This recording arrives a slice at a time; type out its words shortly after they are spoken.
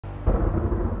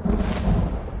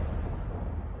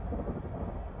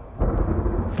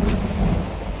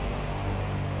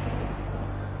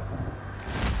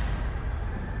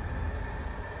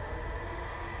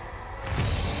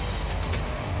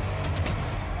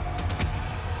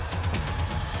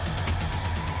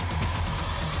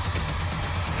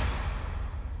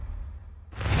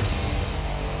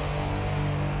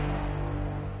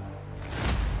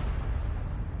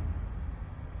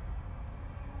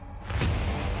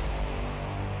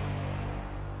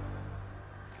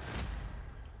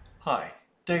Hi,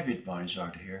 David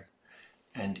Vizard here,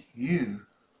 and you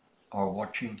are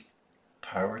watching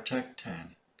PowerTec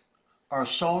 10. Our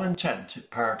sole intent at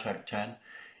PowerTec 10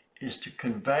 is to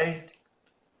convey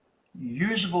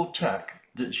usable tech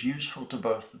that's useful to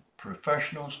both the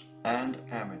professionals and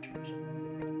amateurs.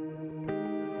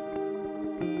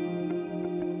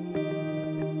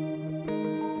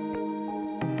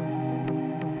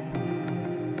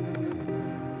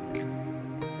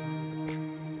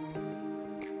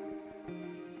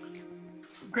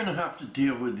 We're going to have to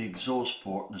deal with the exhaust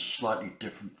port in a slightly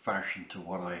different fashion to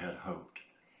what I had hoped.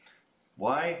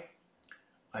 Why?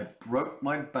 I broke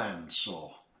my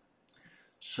bandsaw.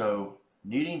 So,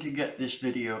 needing to get this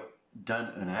video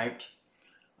done and out,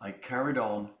 I carried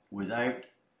on without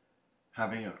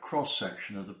having a cross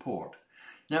section of the port.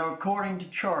 Now, according to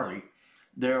Charlie,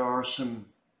 there are some,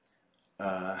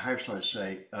 how shall I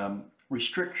say,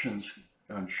 restrictions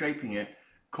on shaping it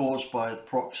caused by the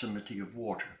proximity of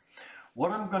water.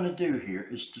 What I'm going to do here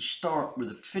is to start with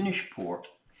a finished port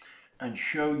and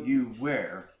show you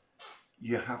where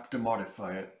you have to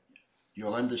modify it.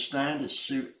 You'll understand as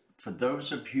soon, for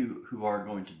those of you who are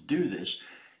going to do this,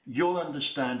 you'll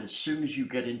understand as soon as you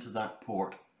get into that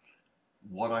port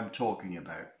what I'm talking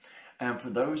about. And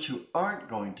for those who aren't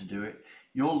going to do it,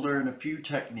 you'll learn a few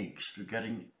techniques for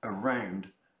getting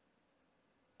around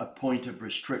a point of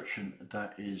restriction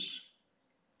that is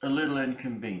a little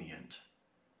inconvenient.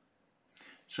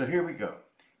 So here we go.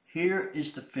 Here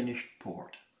is the finished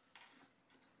port.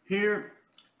 Here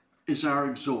is our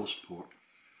exhaust port.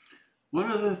 One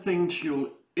of the things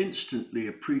you'll instantly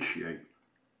appreciate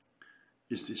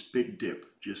is this big dip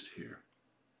just here,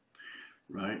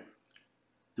 right?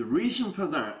 The reason for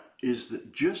that is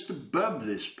that just above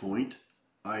this point,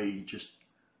 i.e. just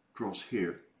across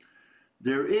here,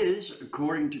 there is,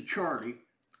 according to Charlie,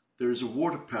 there's a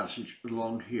water passage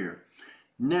along here.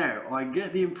 Now, I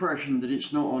get the impression that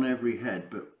it's not on every head,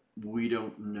 but we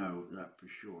don't know that for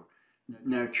sure.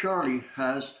 Now, Charlie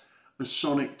has a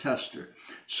sonic tester,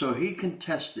 so he can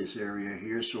test this area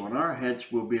here, so on our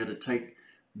heads we'll be able to take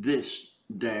this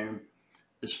down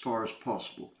as far as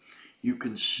possible. You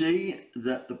can see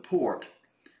that the port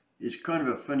is kind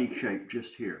of a funny shape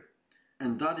just here,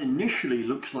 and that initially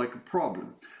looks like a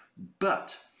problem,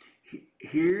 but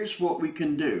here's what we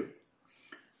can do.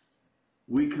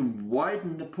 We can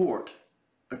widen the port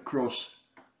across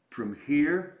from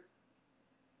here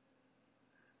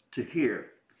to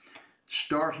here,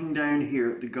 starting down here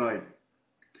at the guide,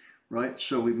 right?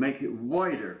 So we make it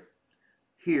wider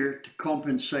here to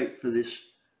compensate for this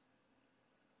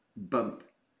bump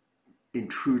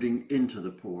intruding into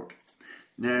the port.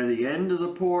 Now the end of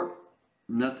the port,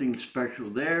 nothing special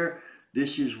there.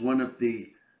 This is one of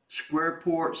the square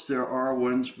ports. There are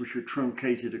ones which are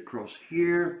truncated across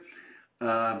here.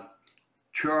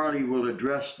 Charlie will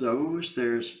address those.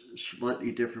 There's a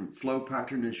slightly different flow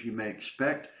pattern as you may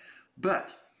expect,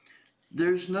 but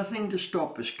there's nothing to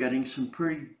stop us getting some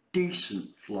pretty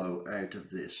decent flow out of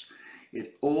this.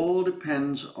 It all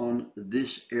depends on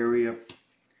this area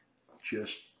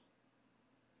just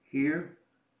here,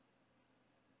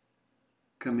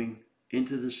 coming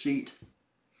into the seat,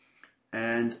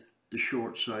 and the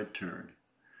short side turn,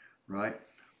 right?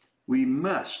 We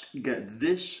must get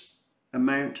this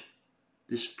amount,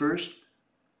 this first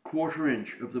quarter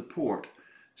inch of the port,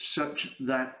 such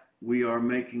that we are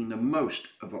making the most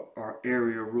of our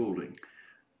area ruling.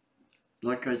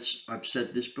 Like I've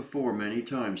said this before many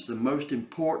times, the most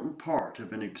important part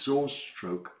of an exhaust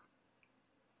stroke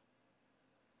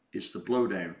is the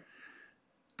blowdown,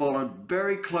 followed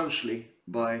very closely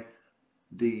by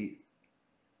the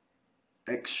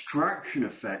extraction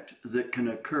effect that can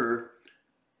occur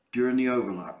during the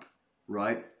overlap,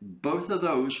 right? Both of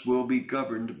those will be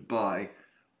governed by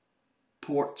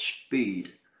port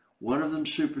speed. One of them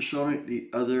supersonic, the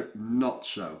other not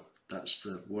so. That's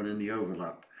the one in the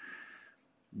overlap.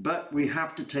 But we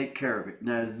have to take care of it.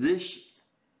 Now this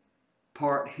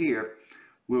part here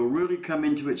will really come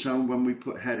into its own when we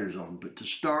put headers on. But to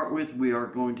start with, we are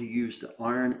going to use the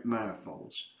iron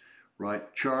manifolds,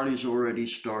 right? Charlie's already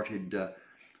started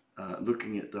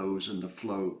looking at those and the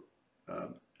flow,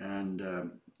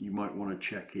 and you might want to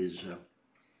check his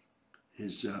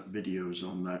videos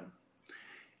on that.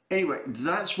 Anyway,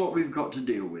 that's what we've got to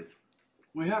deal with.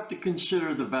 We have to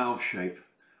consider the valve shape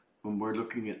when we're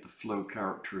looking at the flow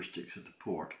characteristics of the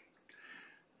port.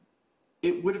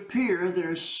 It would appear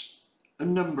there's a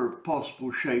number of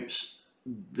possible shapes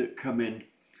that come in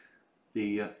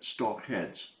the stock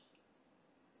heads.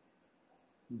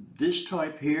 This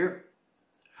type here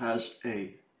has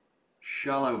a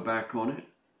shallow back on it,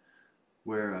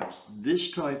 whereas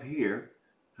this type here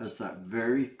has that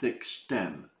very thick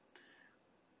stem.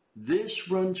 This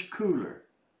runs cooler,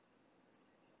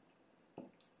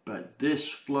 but this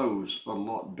flows a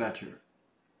lot better.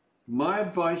 My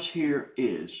advice here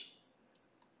is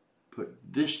put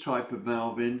this type of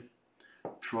valve in.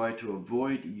 Try to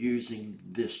avoid using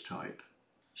this type.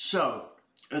 So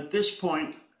at this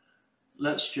point,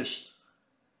 let's just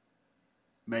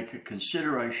make a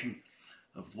consideration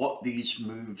of what these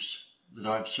moves that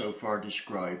I've so far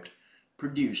described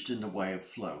produced in the way of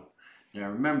flow. Now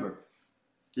remember,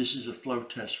 this is a flow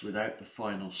test without the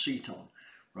final seat on,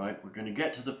 right? We're going to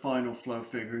get to the final flow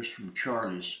figures from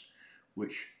Charlie's,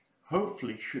 which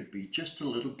hopefully should be just a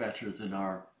little better than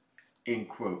our, in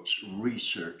quotes,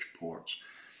 research ports.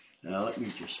 Now let me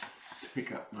just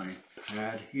pick up my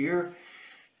pad here,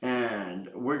 and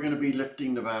we're going to be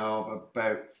lifting the valve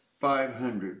about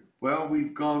 500. Well,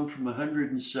 we've gone from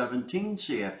 117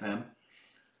 CFM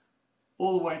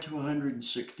all the way to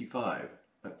 165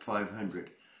 at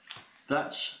 500.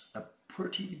 That's a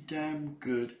pretty damn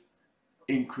good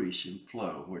increase in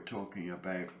flow. We're talking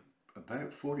about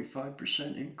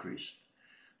 45% increase.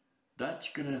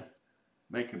 That's going to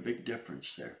make a big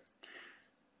difference there.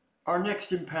 Our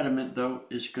next impediment, though,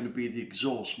 is going to be the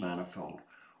exhaust manifold.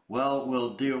 Well,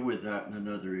 we'll deal with that in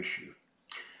another issue.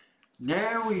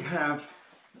 Now we have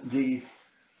the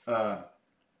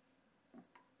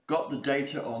got the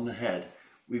data on the head.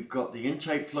 We've got the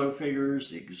intake flow figures,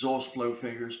 the exhaust flow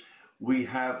figures. We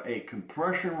have a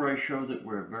compression ratio that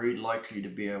we're very likely to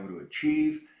be able to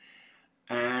achieve,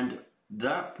 and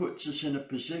that puts us in a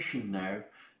position now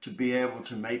to be able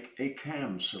to make a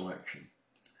cam selection.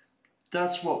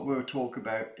 That's what we'll talk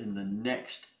about in the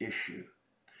next issue.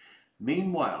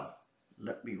 Meanwhile,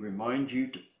 let me remind you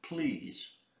to please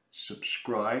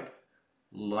subscribe,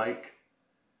 like,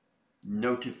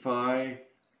 notify,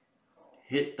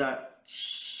 hit that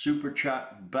super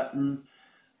chat button,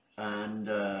 and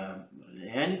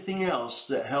anything else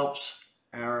that helps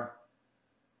our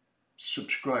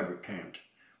subscriber count.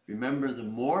 Remember, the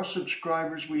more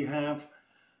subscribers we have,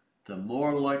 the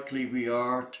more likely we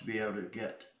are to be able to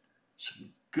get some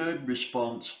good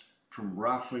response from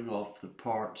raffling off the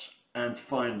parts and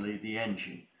finally the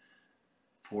engine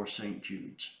for St.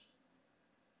 Jude's.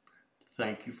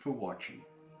 Thank you for watching.